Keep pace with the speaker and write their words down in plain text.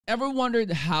Ever wondered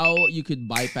how you could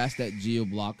bypass that geo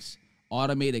blocks,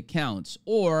 automate accounts,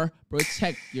 or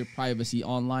protect your privacy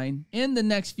online? In the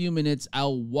next few minutes,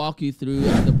 I'll walk you through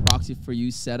the Proxy For You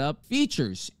setup,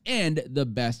 features, and the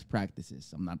best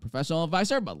practices. I'm not a professional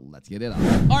advisor, but let's get it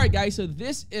on. All right, guys, so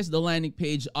this is the landing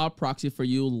page of Proxy For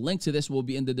You. Link to this will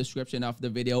be in the description of the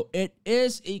video. It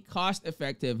is a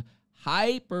cost-effective,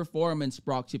 high-performance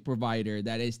proxy provider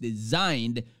that is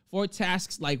designed for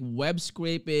tasks like web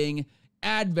scraping,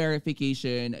 ad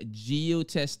verification,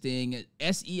 geo-testing,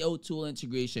 SEO tool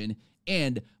integration,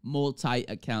 and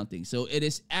multi-accounting. So it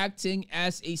is acting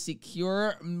as a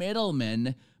secure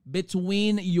middleman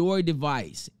between your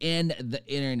device and the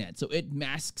internet. So it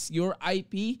masks your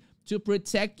IP to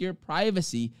protect your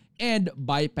privacy and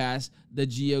bypass the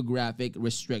geographic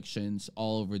restrictions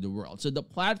all over the world. So the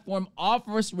platform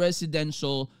offers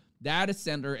residential, data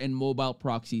center, and mobile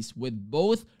proxies with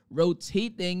both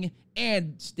rotating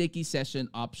and sticky session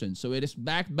options. So it is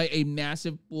backed by a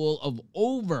massive pool of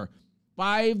over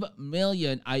 5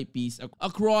 million IPs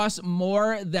across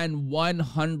more than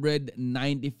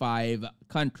 195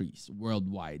 countries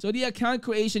worldwide. So the account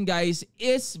creation, guys,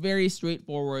 is very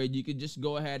straightforward. You can just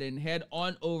go ahead and head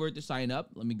on over to sign up.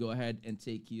 Let me go ahead and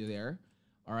take you there.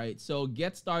 All right, so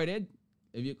get started.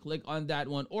 If you click on that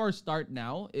one, or start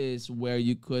now is where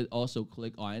you could also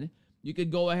click on. You could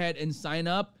go ahead and sign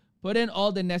up, put in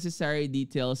all the necessary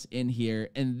details in here,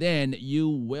 and then you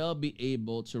will be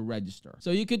able to register.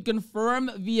 So you could confirm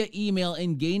via email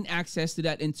and gain access to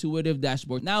that intuitive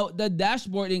dashboard. Now, the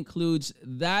dashboard includes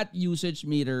that usage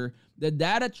meter, the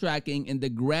data tracking, and the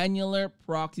granular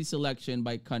proxy selection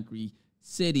by country,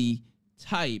 city,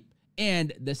 type,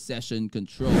 and the session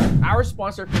control. Our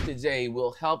sponsor for today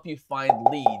will help you find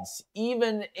leads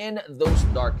even in those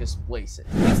darkest places.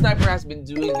 Lead Sniper has been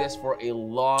doing this for a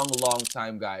long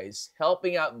time, guys,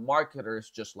 helping out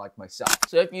marketers just like myself.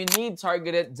 So if you need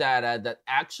targeted data that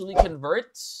actually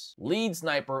converts, Lead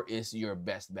Sniper is your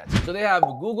best bet. So they have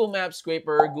Google Maps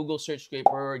Scraper, Google Search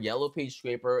Scraper, Yellow Page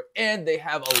Scraper, and they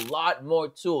have a lot more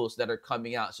tools that are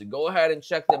coming out. So go ahead and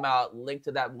check them out. Link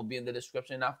to that will be in the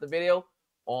description of the video.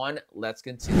 Let's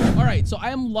continue. All right, so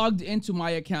I am logged into my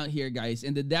account here, guys,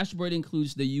 and the dashboard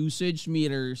includes the usage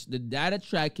meters, the data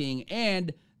tracking,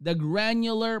 and the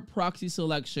granular proxy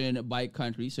selection by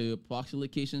country. So you have proxy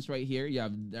locations right here. You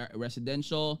have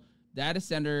residential, data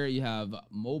center, you have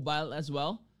mobile as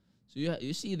well. So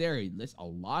you see there, there's a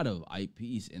lot of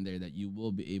IPs in there that you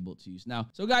will be able to use. Now,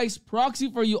 so guys, Proxy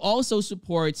For You also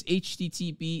supports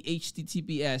HTTP,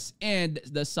 HTTPS, and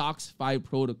the SOX 5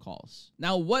 protocols.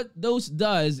 Now, what those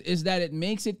does is that it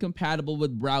makes it compatible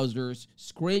with browsers,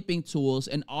 scraping tools,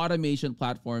 and automation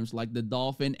platforms like the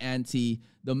Dolphin Anti.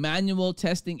 The manual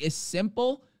testing is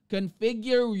simple.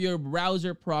 Configure your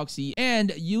browser proxy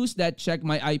and use that check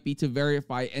my IP to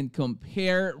verify and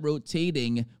compare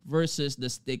rotating versus the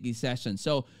sticky session.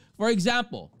 So, for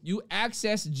example, you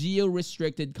access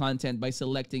geo-restricted content by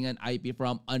selecting an IP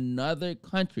from another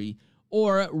country,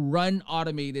 or run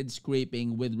automated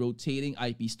scraping with rotating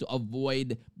IPs to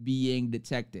avoid being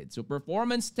detected. So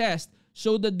performance tests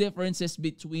show the differences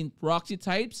between proxy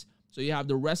types. So you have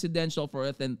the residential for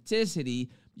authenticity,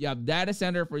 you have data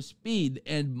center for speed,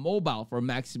 and mobile for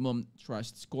maximum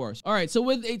trust scores. All right, so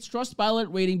with a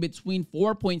Trustpilot rating between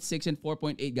 4.6 and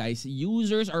 4.8, guys,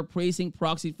 users are praising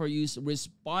Proxy For You's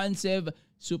responsive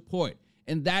support.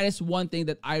 And that is one thing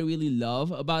that I really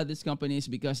love about this company, is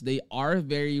because they are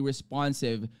very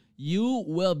responsive. You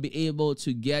will be able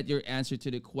to get your answer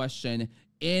to the question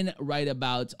in right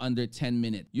about under 10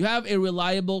 minutes. You have a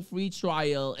reliable free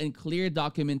trial, and clear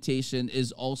documentation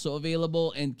is also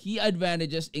available. And key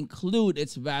advantages include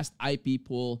its vast IP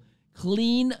pool,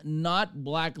 clean, not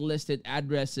blacklisted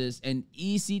addresses, and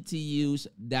easy to use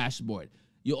dashboard.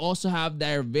 You also have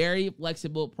their very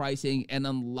flexible pricing, and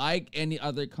unlike any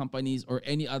other companies or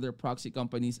any other proxy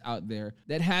companies out there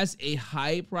that has a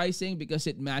high pricing, because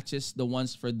it matches the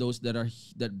ones for those that are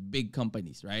big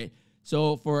companies, right?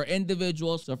 So for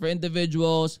individuals,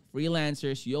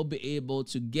 freelancers, you'll be able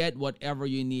to get whatever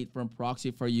you need from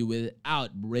Proxy For You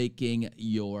without breaking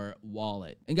your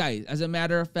wallet. And guys, as a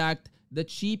matter of fact, the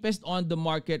cheapest on the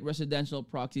market residential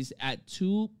proxies at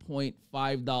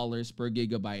 $2.5 per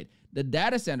gigabyte. The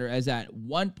data center is at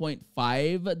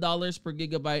 $1.5 per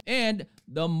gigabyte, and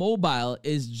the mobile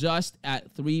is just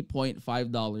at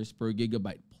 $3.5 per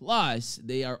gigabyte. Plus,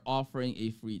 they are offering a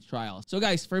free trial. So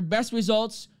guys, for best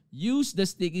results, use the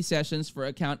sticky sessions for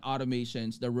account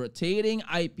automations, the rotating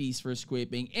IPs for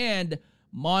scraping, and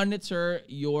monitor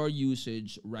your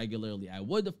usage regularly. I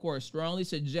would, of course, strongly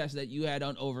suggest that you head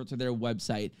on over to their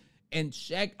website and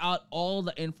check out all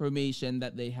the information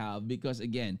that they have, because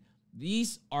again,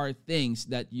 These are things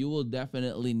that you will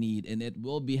definitely need, and it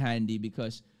will be handy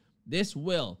because this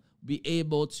will be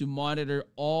able to monitor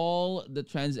all the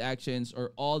transactions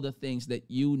or all the things that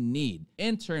you need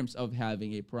in terms of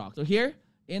having a proxy. So here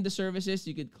in the services,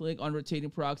 you could click on rotating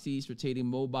proxies, rotating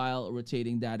mobile,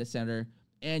 rotating data center,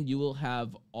 and you will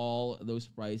have all those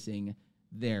pricing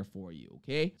there for you,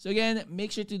 okay? So again,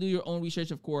 make sure to do your own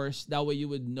research, of course. That way you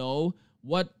would know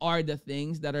what are the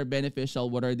things that are beneficial,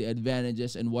 what are the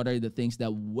advantages, and what are the things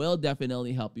that will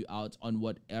definitely help you out on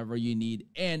whatever you need.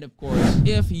 And of course,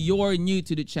 if you're new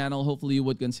to the channel, hopefully you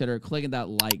would consider clicking that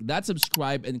like, that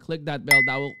subscribe, and click that bell.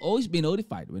 That will always be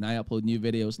notified when I upload new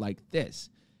videos like this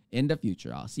in the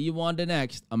future. I'll see you on the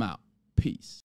next. I'm out. Peace.